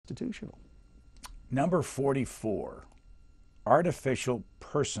unconstitutional. Number 44, artificial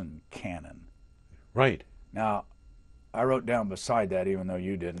person canon. Right. Now, I wrote down beside that, even though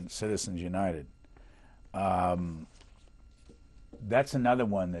you didn't, Citizens United. That's another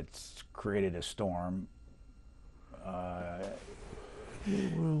one that's created a storm.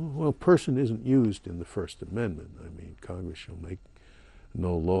 Well, person isn't used in the First Amendment. I mean, Congress shall make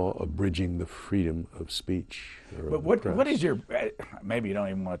no law abridging the freedom of speech. Or But what is your, maybe you don't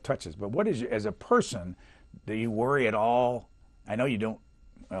even want to touch this, but what is your, as a person, do you worry at all? I know you don't,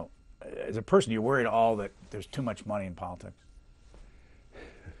 well, as a person, do you worry at all that there's too much money in politics?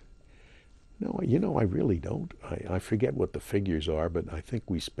 No, you know, I really don't. I forget what the figures are, but I think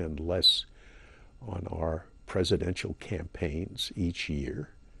we spend less on our presidential campaigns each year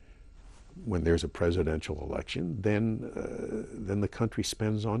when there's a presidential election than the country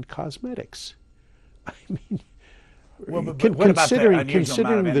spends on cosmetics. I mean, well, but what about the unusual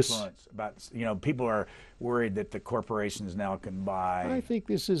amount of this, influence? About, you know, people are worried that the corporations now can buy. I think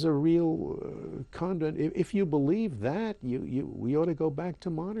this is a real conduit. If you believe that, we ought to go back to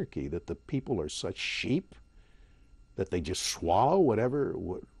monarchy. That the people are such sheep that they just swallow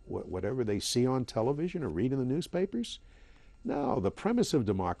whatever they see on television or read in the newspapers. No, the premise of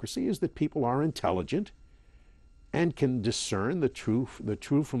democracy is that people are intelligent and can discern the true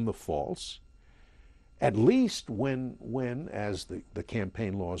from the false. At least when as the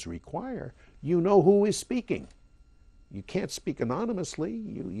campaign laws require, you know who is speaking. You can't speak anonymously.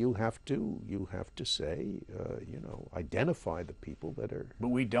 You have to say, you know, identify the people that are. But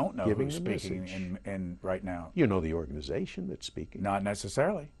we don't know who's the speaking in right now. You know the organization that's speaking. Not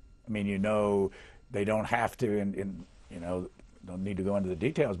necessarily. I mean, you know, they don't have to, and you know, don't need to go into the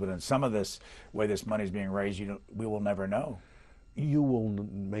details. But in some of this way, this money is being raised, we will never know. You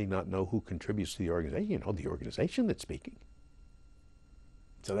may not know who contributes to the organization. You know the organization that's speaking.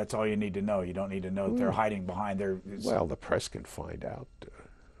 So that's all you need to know. You don't need to know that they're hiding behind their. Well, the press can find out,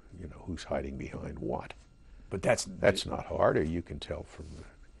 you know, who's hiding behind what. But that's not hard, or you can tell from.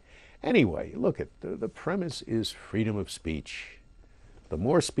 Anyway, look at the premise is freedom of speech. The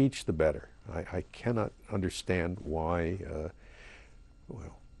more speech, the better. I cannot understand why.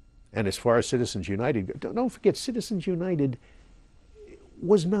 Well, and as far as Citizens United, don't forget, Citizens United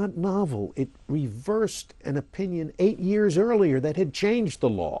was not novel. It reversed an opinion 8 years earlier that had changed the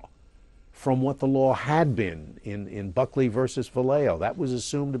law from what the law had been in Buckley versus Vallejo. That was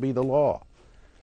assumed to be the law.